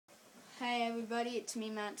everybody, it's me,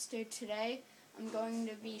 mw3. Today I'm going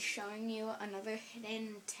to be showing you another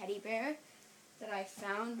hidden teddy bear that I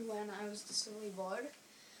found when I was just really bored.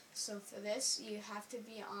 So for this, you have to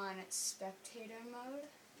be on spectator mode.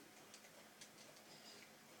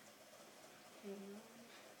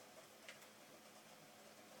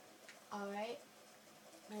 Alright,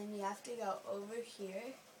 and you have to go over here,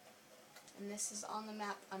 and this is on the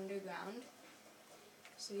map Underground.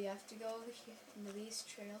 So you have to go over here into these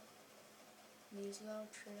little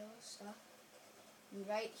trail stuff. And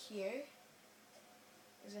right here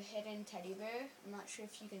is a hidden teddy bear. I'm not sure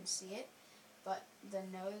if you can see it, but the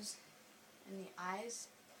nose and the eyes,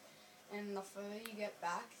 and the further you get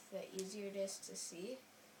back, the easier it is to see.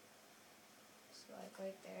 So like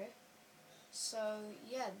right there. So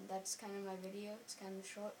yeah, that's kind of my video. It's kind of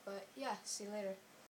short, but yeah, see you later.